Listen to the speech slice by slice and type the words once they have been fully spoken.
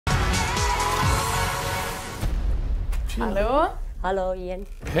Hallå? Hallå igen.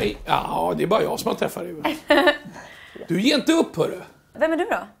 Hej. Ja, det är bara jag som har träffat dig. Du ger inte upp, hörru. Vem är du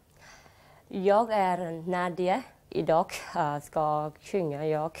då? Jag är Nedear. Idag ska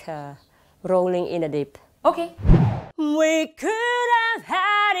sjunga Rolling in the Deep. Okej. We could have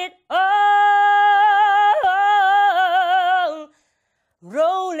had it all,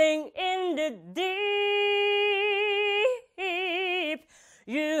 rolling in the deep.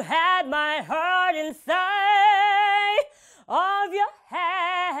 You had my heart inside of your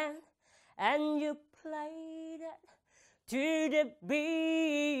hand, and you played it to the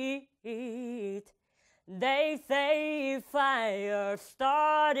beat. They say fire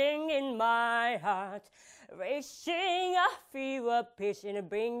starting in my heart, reaching a fever pitch and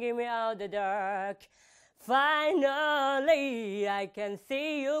bringing me out the dark. Finally, I can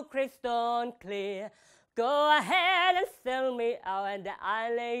see you crystal clear. Go ahead and sell me out and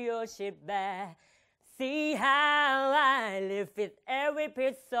I'll lay your shit back. See how I live with every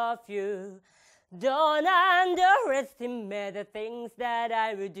piece of you. Don't underestimate the things that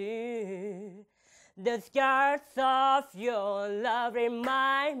I will do. The scars of your love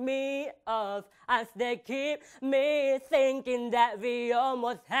remind me of as they keep me thinking that we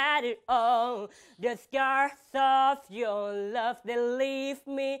almost had it all. The scars of your love, they leave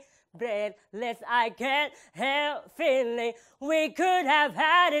me breathless. I can't help feeling we could have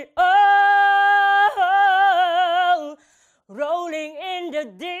had it all. Rolling in the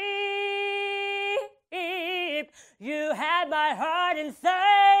deep, you had my heart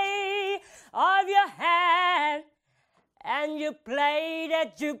inside of your hand, and you played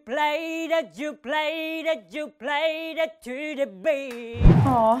it, you played it, you played it, you played it to the beat.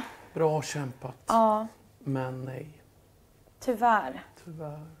 Ja. Bra kämpat. Ja. Men nej. Tyvärr.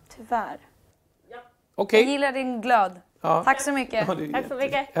 Okej. Jag gillar din glöd. Ja. Tack så mycket. Ja, det är Tack så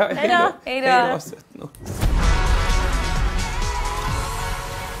mycket. Ja, Hej då. Hej då. Hej då.